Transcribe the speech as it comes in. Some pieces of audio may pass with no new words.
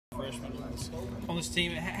freshmen on this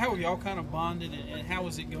team. How are y'all kind of bonded, and how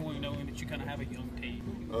is it going knowing that you kind of have a young team?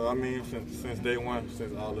 I mean, since day one,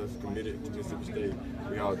 since all of us committed to Mississippi State,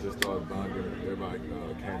 we all just started bonding. Everybody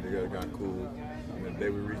came together, got cool. And the day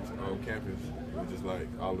we reached campus, it was just like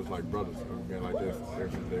all of us like brothers. We've been like this ever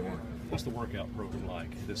since day one. What's the workout program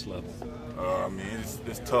like at this level? I mean,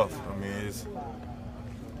 it's tough. I mean,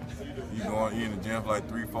 you in the gym for like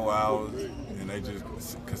 3-4 hours, and they just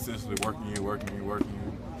consistently working you.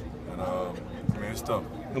 And I mean, it's tough.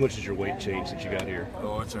 How much has your weight changed since you got here?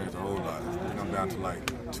 Oh, it changed a whole lot. I'm down to like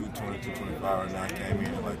 220, 225 right now. I came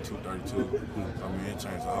in at like 232. I mean, it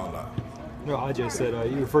changed a whole lot. No, AJ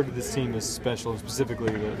said you referred to this team as special, and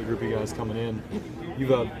specifically the group of guys coming in. You've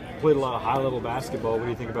played a lot of high-level basketball. What do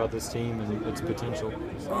you think about this team and its potential?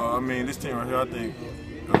 I mean, this team right here, I think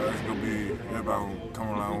it's going to be everybody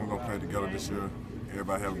coming along. We're going to play together this year.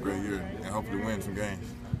 Everybody have a great year and hopefully win some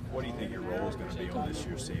games. What do you think your role is going to be on this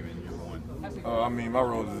year's team in year one? I mean, my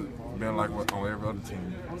role has been like on every other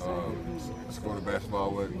team. Score the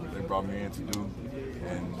basketball, what they brought me in to do,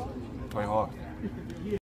 and play hard.